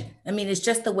depression. I mean, it's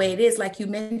just the way it is. Like you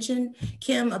mentioned,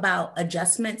 Kim, about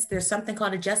adjustments, there's something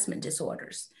called adjustment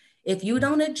disorders. If you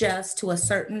don't adjust to a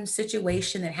certain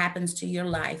situation that happens to your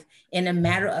life in a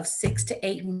matter of 6 to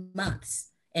 8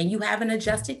 months, and you haven't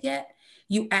adjusted yet,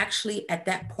 you actually at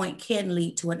that point can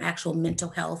lead to an actual mental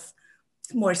health,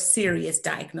 more serious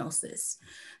diagnosis.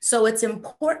 So it's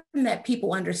important that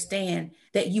people understand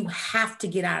that you have to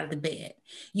get out of the bed.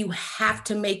 You have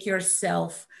to make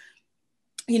yourself,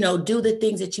 do the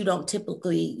things that you don't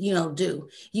typically, do.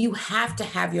 You have to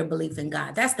have your belief in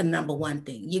God. That's the number one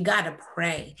thing. You got to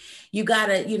pray. You got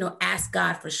to, ask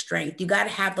God for strength. You got to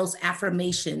have those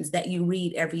affirmations that you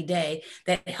read every day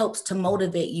that helps to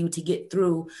motivate you to get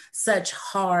through such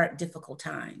hard, difficult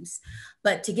times.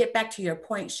 But to get back to your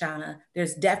point, Shauna,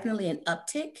 there's definitely an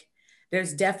uptick.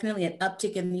 There's definitely an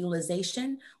uptick in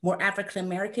utilization. More African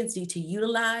Americans need to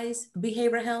utilize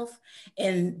behavioral health,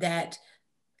 and that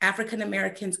African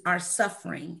Americans are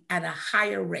suffering at a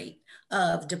higher rate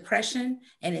of depression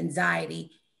and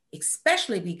anxiety,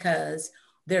 especially because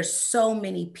there's so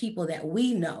many people that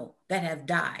we know that have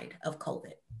died of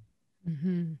COVID.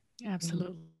 Mm-hmm.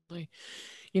 Absolutely.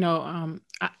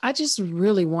 I just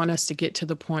really want us to get to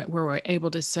the point where we're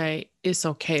able to say it's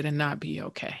okay to not be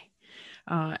okay.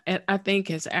 And I think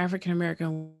as African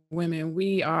American women,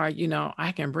 we are,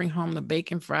 I can bring home the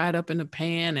bacon fried up in the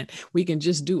pan, and we can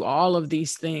just do all of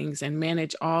these things and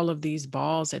manage all of these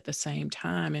balls at the same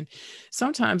time. And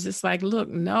sometimes it's like, look,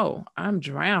 no, I'm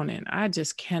drowning. I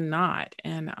just cannot.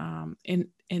 And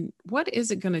what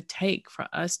is it going to take for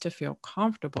us to feel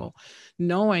comfortable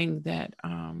knowing that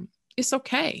it's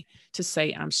okay to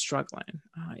say I'm struggling.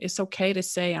 It's okay to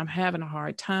say I'm having a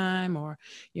hard time, or,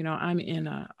 I'm in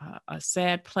a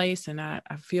sad place and I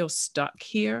feel stuck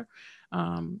here.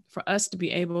 For us to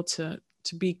be able to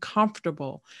be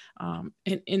comfortable,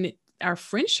 our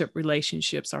friendship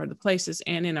relationships are the places,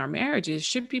 and in our marriages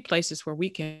should be places where we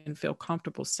can feel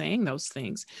comfortable saying those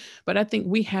things. But I think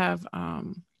we have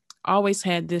always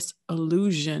had this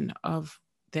illusion of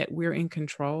that we're in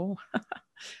control.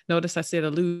 Notice I said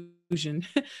illusion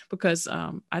because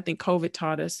I think COVID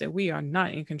taught us that we are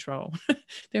not in control,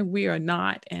 that we are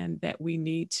not, and that we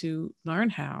need to learn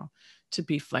how to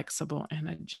be flexible and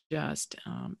adjust.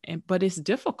 But it's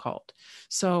difficult.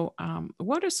 So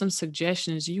what are some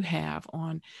suggestions you have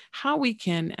on how we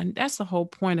can, and that's the whole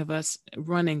point of us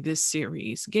running this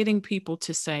series, getting people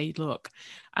to say, look,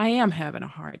 I am having a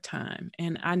hard time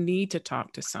and I need to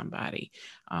talk to somebody.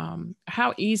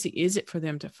 How easy is it for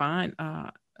them to find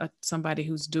somebody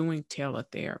who's doing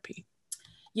teletherapy?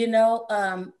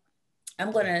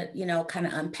 I'm going to, kind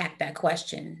of unpack that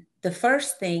question. The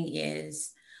first thing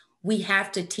is we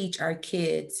have to teach our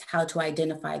kids how to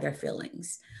identify their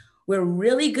feelings. We're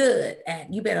really good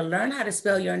at, you better learn how to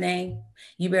spell your name.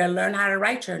 You better learn how to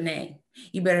write your name.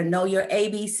 You better know your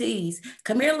ABCs.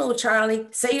 Come here, little Charlie,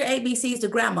 say your ABCs to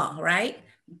grandma, right?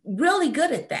 Really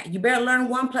good at that. You better learn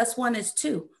 1 + 1 is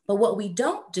 2. But what we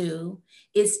don't do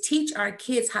is teach our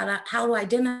kids how to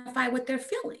identify with their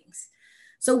feelings.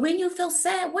 So when you feel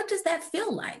sad, what does that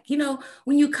feel like?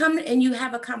 When you come and you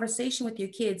have a conversation with your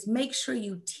kids, make sure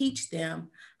you teach them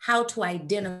how to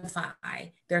identify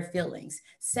their feelings.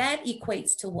 Sad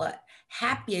equates to what?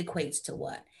 Happy equates to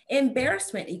what?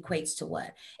 Embarrassment equates to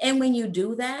what? And when you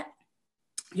do that,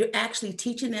 you're actually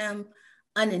teaching them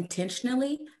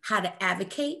unintentionally how to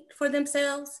advocate for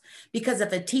themselves. Because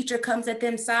if a teacher comes at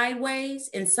them sideways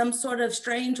in some sort of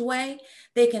strange way,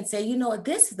 they can say,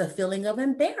 this is the feeling of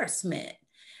embarrassment.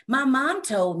 My mom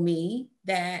told me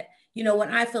that, when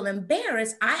I feel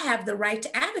embarrassed, I have the right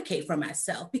to advocate for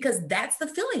myself because that's the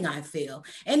feeling I feel.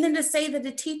 And then to say that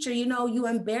the teacher, you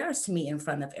embarrassed me in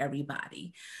front of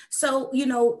everybody. So,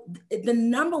 the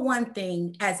number one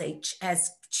thing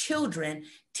as children,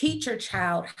 teach your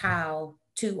child how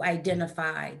to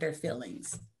identify their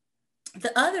feelings.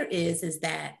 The other is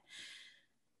that,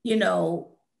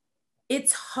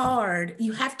 it's hard.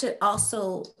 You have to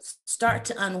also start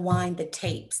to unwind the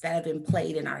tapes that have been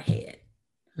played in our head,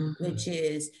 which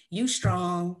is you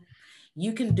strong,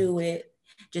 you can do it.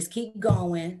 Just keep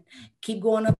going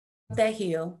up that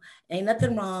hill. Ain't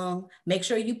nothing wrong. Make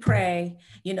sure you pray,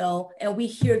 and we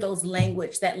hear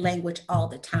that language all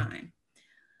the time.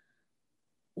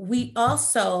 We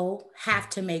also have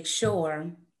to make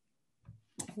sure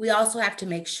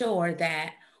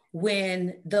that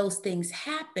when those things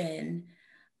happen,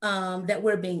 that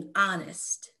we're being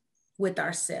honest with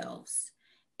ourselves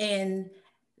and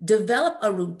develop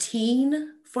a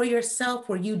routine for yourself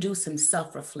where you do some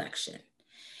self-reflection.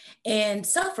 And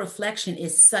self-reflection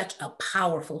is such a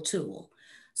powerful tool.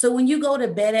 So when you go to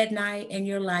bed at night and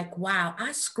you're like, wow,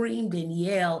 I screamed and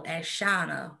yelled at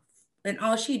Shauna, and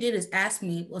all she did is ask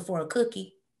me for a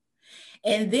cookie.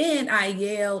 And then I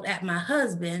yelled at my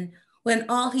husband when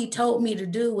all he told me to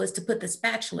do was to put the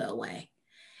spatula away.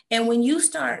 And when you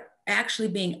start actually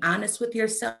being honest with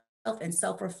yourself and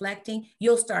self-reflecting,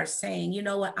 you'll start saying, you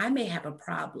know what, I may have a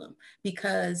problem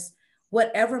because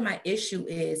whatever my issue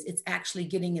is, it's actually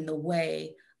getting in the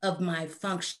way of my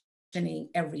functioning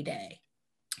every day.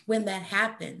 When that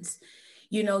happens,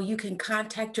 you can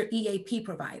contact your EAP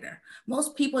provider.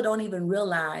 Most people don't even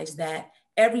realize that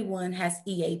everyone has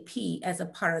EAP as a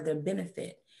part of their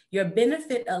benefit. Your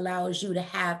benefit allows you to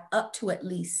have up to at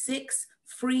least 6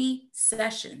 free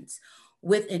sessions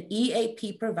with an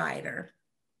EAP provider,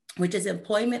 which is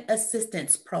Employment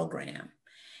Assistance Program.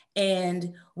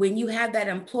 And when you have that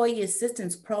employee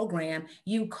assistance program,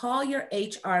 you call your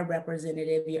HR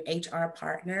representative, your HR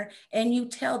partner, and you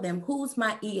tell them who's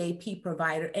my EAP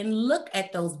provider and look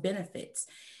at those benefits.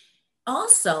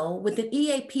 Also, with an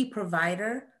EAP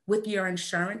provider, with your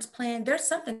insurance plan, there's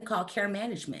something called care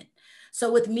management. So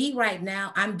with me right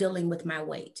now, I'm dealing with my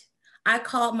weight. I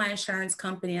called my insurance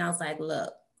company and I was like,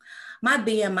 look, my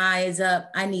BMI is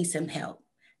up. I need some help.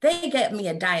 They get me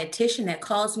a dietitian that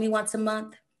calls me once a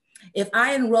month. If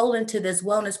I enroll into this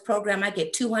wellness program, I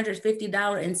get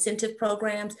 $250 incentive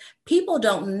programs. People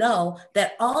don't know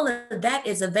that all of that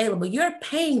is available. You're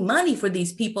paying money for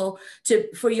these people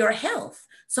for your health.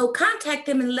 So contact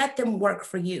them and let them work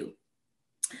for you.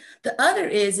 The other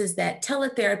is that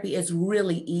teletherapy is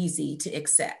really easy to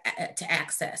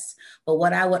access. But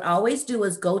what I would always do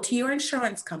is go to your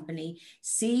insurance company,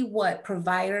 see what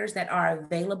providers that are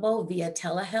available via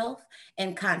telehealth,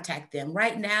 and contact them.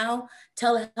 Right now,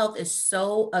 telehealth is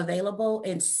so available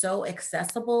and so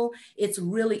accessible. It's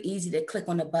really easy to click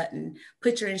on a button,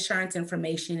 put your insurance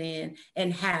information in,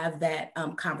 and have that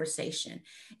conversation.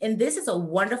 And this is a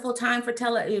wonderful time for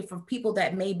people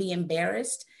that may be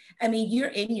embarrassed. I mean, you're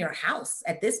in your house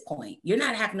at this point. You're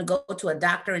not having to go to a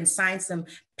doctor and sign some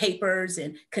papers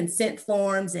and consent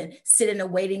forms and sit in a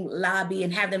waiting lobby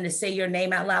and have them to say your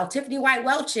name out loud. Tiffany White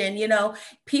Welchin, you know,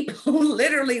 people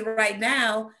literally right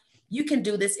now, you can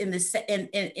do this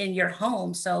in your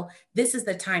home. So this is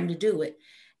the time to do it.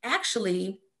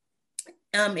 Actually,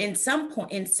 in some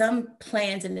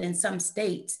plans and in some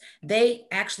states, they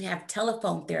actually have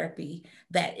telephone therapy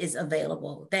that is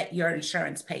available that your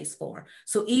insurance pays for.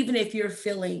 So even if you're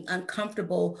feeling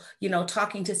uncomfortable, you know,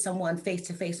 talking to someone face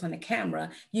to face on a camera,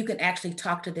 you can actually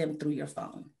talk to them through your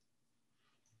phone.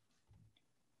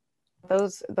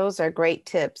 Those are great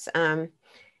tips. And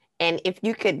if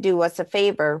you could do us a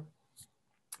favor,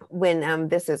 when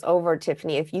this is over,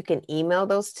 Tiffany, if you can email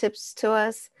those tips to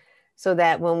us, so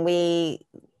that when we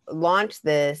launch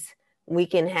this, we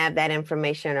can have that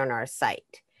information on our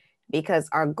site, because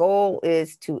our goal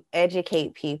is to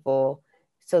educate people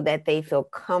so that they feel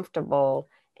comfortable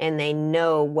and they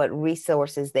know what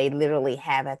resources they literally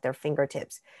have at their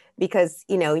fingertips. Because,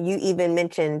 you know, you even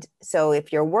mentioned, so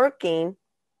if you're working,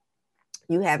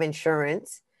 you have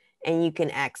insurance and you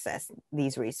can access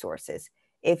these resources.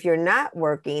 If you're not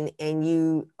working and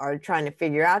you are trying to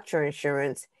figure out your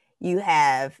insurance, you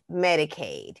have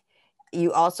Medicaid.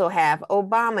 You also have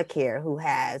Obamacare, who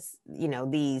has, you know,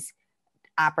 these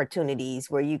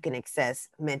opportunities where you can access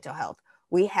mental health.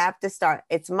 We have to start,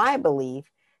 it's my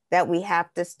belief that we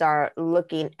have to start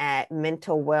looking at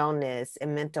mental wellness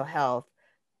and mental health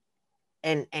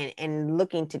and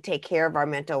looking to take care of our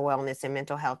mental wellness and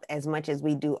mental health as much as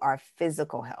we do our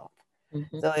physical health.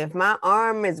 Mm-hmm. So if my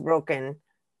arm is broken,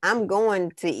 I'm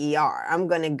going to ER. I'm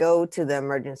going to go to the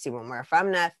emergency room. Or if I'm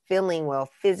not feeling well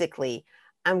physically,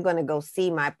 I'm going to go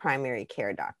see my primary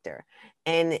care doctor.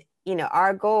 And, you know,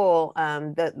 our goal,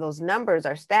 those numbers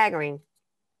are staggering.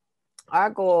 Our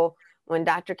goal, when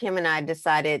Dr. Kim and I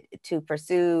decided to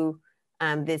pursue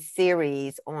this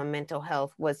series on mental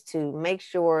health, was to make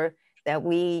sure that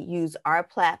we use our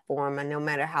platform, and no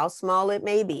matter how small it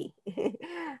may be,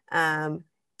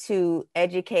 to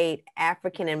educate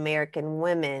African American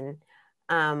women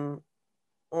on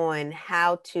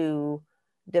how to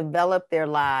develop their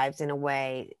lives in a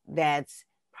way that's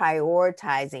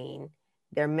prioritizing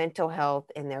their mental health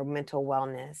and their mental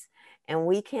wellness. And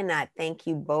we cannot thank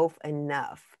you both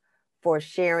enough for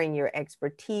sharing your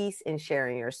expertise and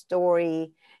sharing your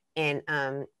story and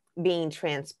being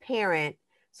transparent,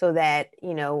 so that,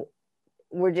 you know,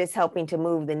 we're just helping to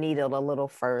move the needle a little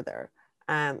further.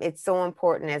 It's so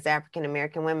important as African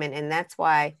American women. And that's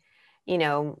why, you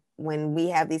know, when we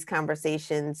have these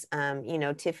conversations, you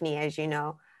know, Tiffany, as you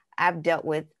know, I've dealt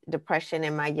with depression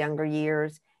in my younger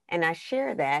years. And I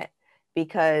share that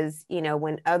because, you know,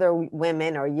 when other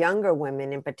women, or younger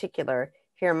women in particular,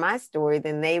 hear my story,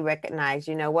 then they recognize,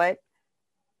 you know what,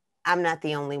 I'm not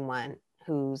the only one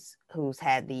who's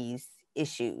had these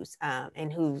issues,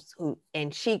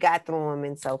 and she got through them,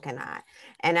 and so can I.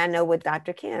 And I know with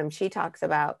Dr. Kim, she talks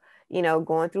about, you know,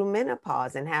 going through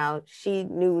menopause and how she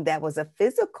knew that was a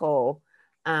physical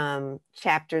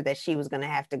chapter that she was going to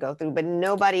have to go through, but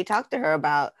nobody talked to her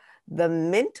about the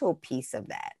mental piece of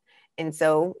that. And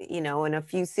so, you know, in a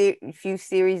few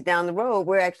series down the road,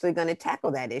 we're actually going to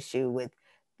tackle that issue with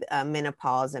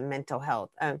menopause and mental health.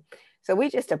 So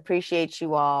we just appreciate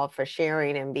you all for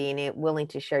sharing and being willing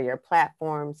to share your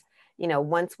platforms. You know,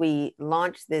 once we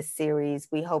launch this series,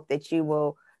 we hope that you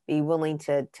will be willing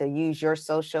to use your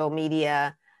social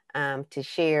media to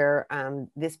share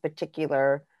this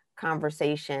particular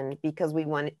conversation, because we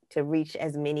want to reach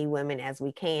as many women as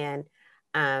we can,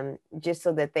 just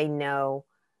so that they know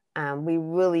we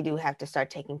really do have to start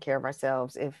taking care of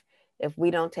ourselves. If we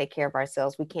don't take care of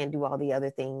ourselves, we can't do all the other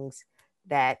things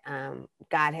that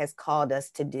God has called us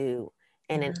to do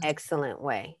in an excellent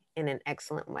way,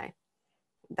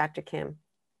 Dr. Kim.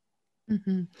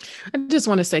 Mhm. I just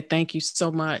want to say thank you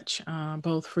so much,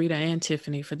 both Frida and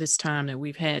Tiffany, for this time that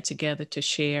we've had together to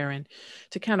share and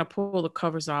to kind of pull the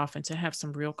covers off and to have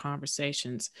some real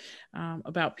conversations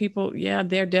about people. Yeah,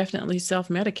 they're definitely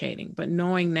self-medicating, but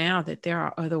knowing now that there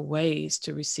are other ways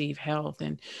to receive health.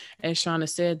 And as Shauna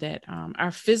said, that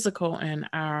our physical and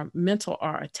our mental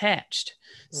are attached.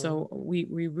 So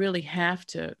we really have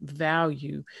to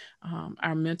value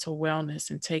our mental wellness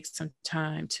and take some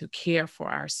time to care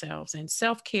for ourselves. And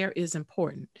self-care is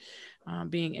important.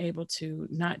 Being able to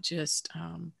not just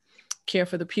care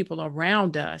for the people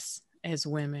around us as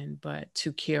women, but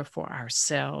to care for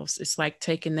ourselves. It's like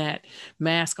taking that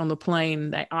mask on the plane,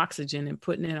 that oxygen, and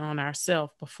putting it on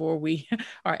ourselves before we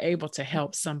are able to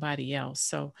help somebody else.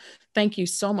 So thank you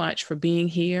so much for being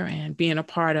here and being a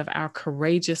part of our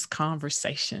courageous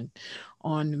conversation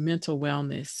on mental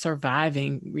wellness,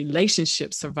 surviving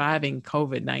relationships, surviving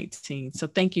COVID-19. So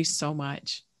thank you so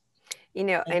much. You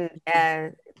know, and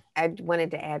I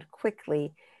wanted to add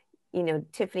quickly, you know,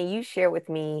 Tiffany, you shared with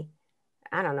me,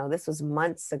 I don't know, this was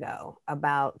months ago,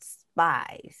 about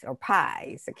spies or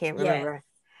pies. I can't remember. Yes.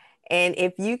 And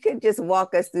if you could just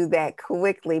walk us through that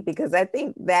quickly, because I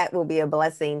think that will be a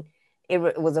blessing. It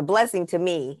was a blessing to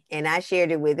me, and I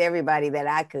shared it with everybody that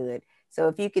I could. So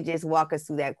if you could just walk us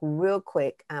through that real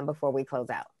quick before we close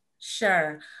out.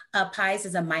 Sure. PIES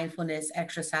is a mindfulness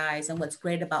exercise. And what's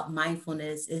great about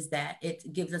mindfulness is that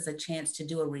it gives us a chance to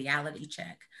do a reality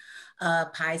check.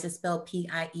 PIES is spelled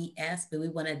P-I-E-S, but we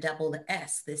want to double the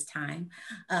S this time.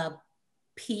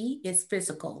 P is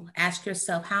physical. Ask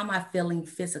yourself, how am I feeling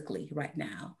physically right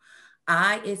now?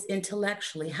 I is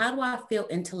intellectually. How do I feel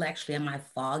intellectually? Am I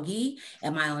foggy?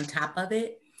 Am I on top of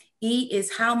it? E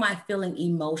is, how am I feeling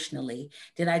emotionally?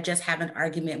 Did I just have an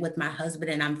argument with my husband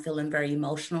and I'm feeling very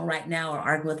emotional right now, or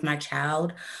argue with my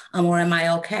child, or am I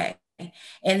okay?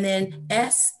 And then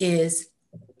S is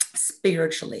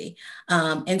spiritually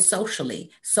and socially.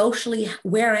 Socially,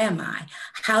 where am I?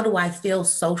 How do I feel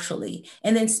socially?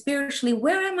 And then spiritually,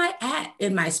 where am I at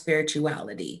in my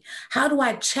spirituality? How do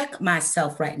I check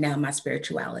myself right now, my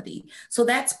spirituality? So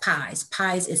that's PIES.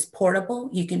 PIES is portable.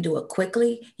 You can do it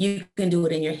quickly. You can do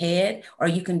it in your head, or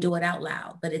you can do it out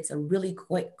loud. But it's a really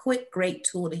quick, great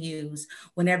tool to use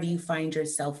whenever you find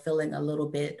yourself feeling a little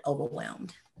bit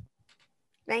overwhelmed.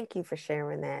 Thank you for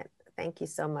sharing that. Thank you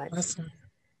so much. Awesome.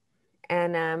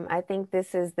 And I think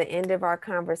this is the end of our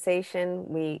conversation.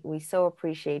 We so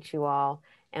appreciate you all,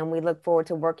 and we look forward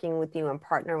to working with you and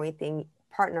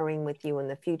partnering with you in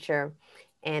the future.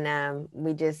 And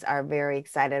we just are very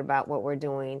excited about what we're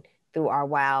doing through our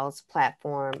WOWS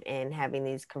platform and having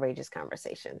these courageous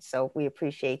conversations. So we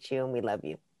appreciate you and we love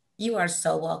you. You are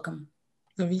so welcome.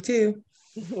 Love you too.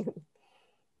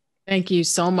 Thank you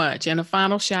so much. And a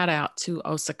final shout out to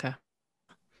Osaka,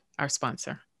 our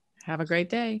sponsor. Have a great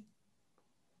day.